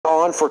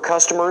on for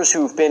customers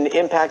who've been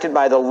impacted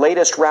by the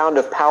latest round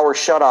of power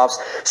shutoffs.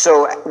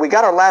 So we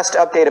got our last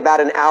update about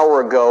an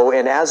hour ago,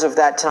 and as of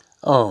that time...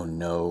 Oh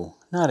no,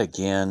 not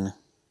again.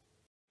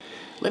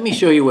 Let me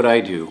show you what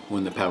I do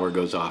when the power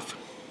goes off.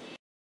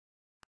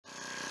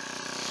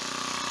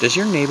 Does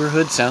your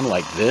neighborhood sound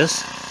like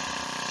this?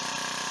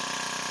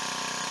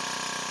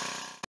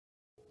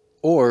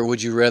 Or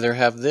would you rather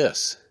have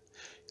this?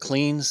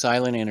 Clean,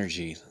 silent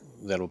energy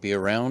that'll be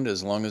around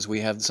as long as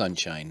we have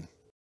sunshine.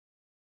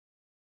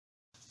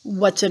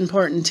 What's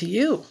important to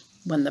you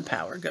when the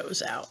power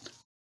goes out?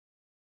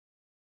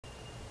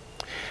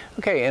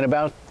 Okay, in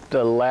about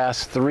the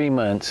last 3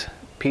 months,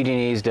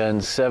 PG&E's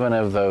done 7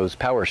 of those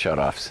power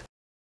shutoffs.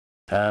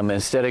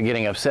 Instead of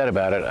getting upset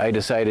about it, I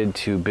decided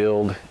to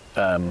build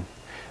an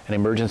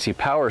emergency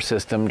power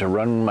system to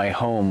run my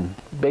home.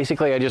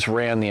 Basically, I just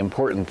ran the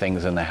important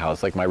things in the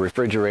house, like my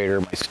refrigerator,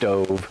 my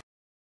stove,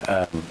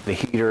 the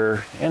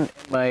heater, and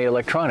my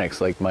electronics,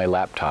 like my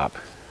laptop.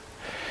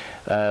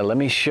 Let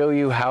me show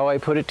you how I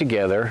put it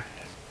together,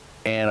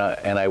 and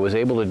I was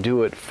able to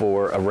do it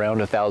for around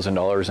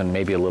 $1,000 and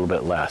maybe a little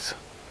bit less.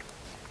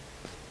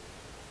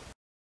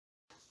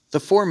 The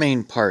 4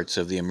 main parts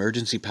of the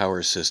emergency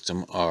power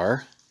system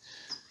are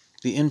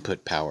the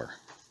input power,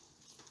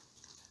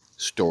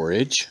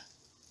 storage,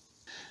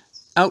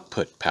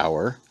 output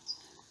power,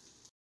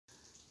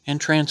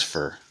 and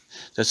transfer.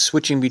 That's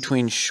switching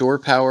between shore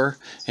power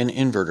and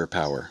inverter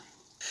power.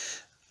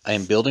 I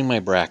am building my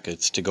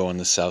brackets to go on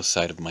the south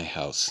side of my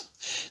house.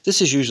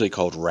 This is usually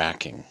called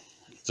racking.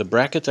 The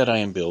bracket that I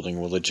am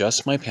building will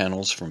adjust my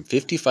panels from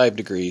 55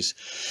 degrees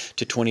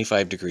to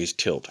 25 degrees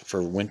tilt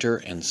for winter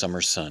and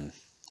summer sun.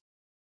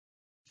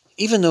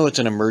 Even though it's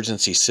an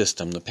emergency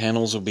system, the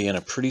panels will be in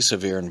a pretty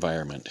severe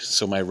environment,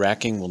 so my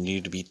racking will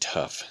need to be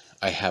tough.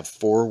 I have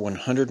 4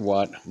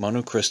 100-watt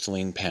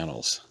monocrystalline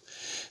panels.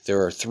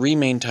 There are 3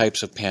 main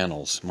types of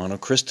panels: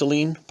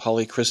 monocrystalline,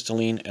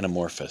 polycrystalline, and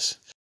amorphous.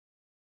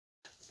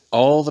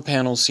 All the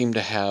panels seem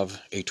to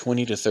have a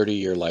 20 to 30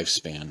 year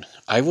lifespan.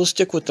 I will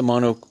stick with the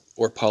mono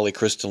or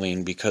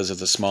polycrystalline because of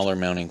the smaller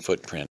mounting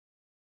footprint.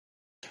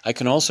 I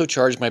can also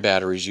charge my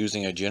batteries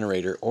using a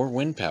generator or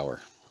wind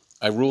power.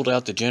 I ruled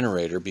out the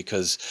generator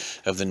because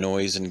of the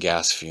noise and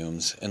gas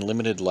fumes and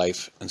limited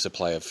life and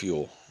supply of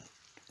fuel.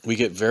 We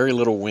get very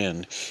little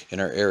wind in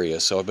our area,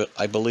 so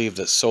I believe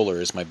that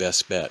solar is my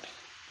best bet.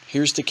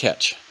 Here's the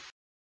catch.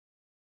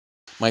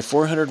 My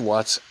 400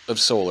 watts of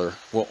solar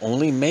will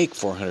only make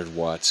 400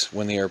 watts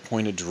when they are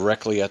pointed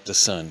directly at the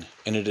sun,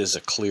 and it is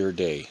a clear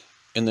day.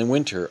 In the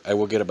winter, I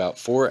will get about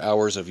 4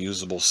 hours of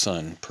usable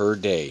sun per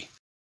day.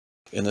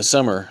 In the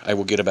summer, I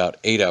will get about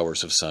 8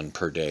 hours of sun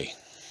per day.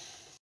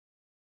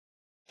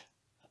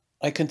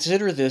 I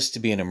consider this to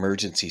be an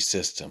emergency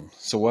system,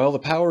 so while the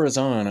power is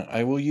on,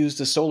 I will use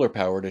the solar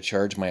power to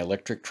charge my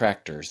electric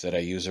tractors that I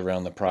use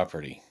around the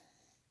property.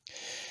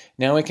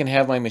 Now I can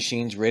have my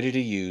machines ready to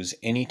use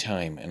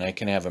anytime, and I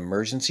can have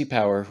emergency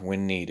power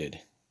when needed.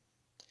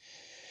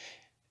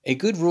 A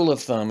good rule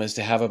of thumb is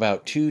to have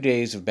about 2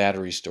 days of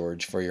battery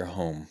storage for your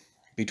home.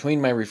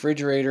 Between my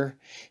refrigerator,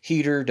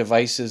 heater,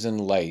 devices,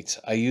 and lights,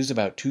 I use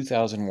about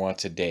 2,000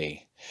 watts a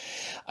day.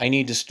 I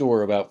need to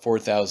store about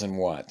 4,000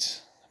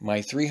 watts.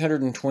 My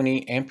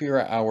 320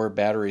 ampere-hour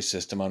battery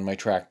system on my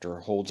tractor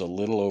holds a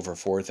little over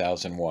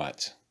 4,000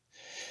 watts.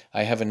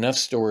 I have enough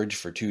storage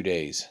for 2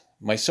 days.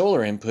 My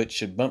solar input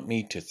should bump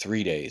me to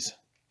 3 days.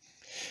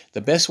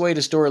 The best way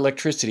to store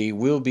electricity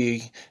will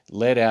be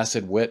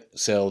lead-acid wet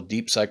cell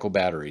deep cycle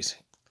batteries.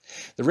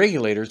 The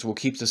regulators will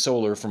keep the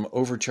solar from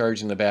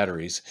overcharging the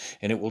batteries,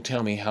 and it will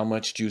tell me how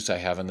much juice I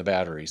have in the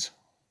batteries.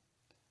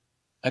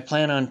 I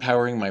plan on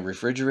powering my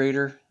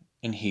refrigerator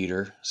and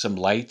heater, some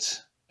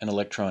lights, and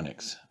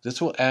electronics.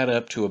 This will add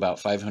up to about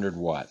 500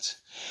 watts.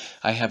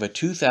 I have a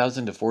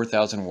 2,000 to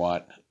 4,000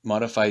 watt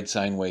modified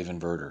sine wave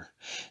inverter.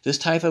 This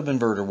type of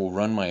inverter will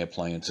run my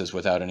appliances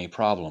without any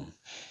problem.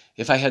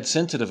 If I had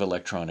sensitive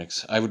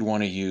electronics, I would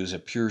want to use a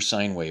pure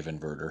sine wave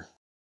inverter.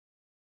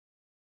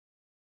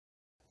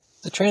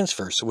 The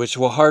transfer switch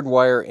will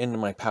hardwire into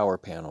my power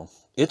panel.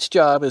 Its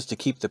job is to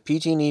keep the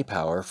PG&E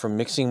power from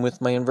mixing with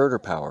my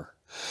inverter power.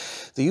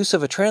 The use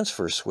of a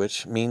transfer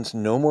switch means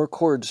no more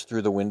cords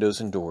through the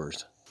windows and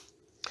doors.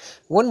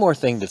 One more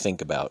thing to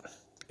think about.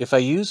 If I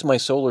use my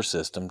solar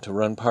system to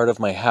run part of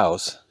my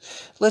house,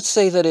 let's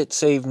say that it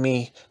saved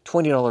me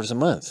 $20 a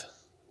month.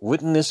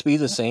 Wouldn't this be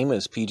the same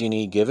as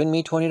PG&E giving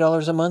me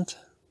 $20 a month?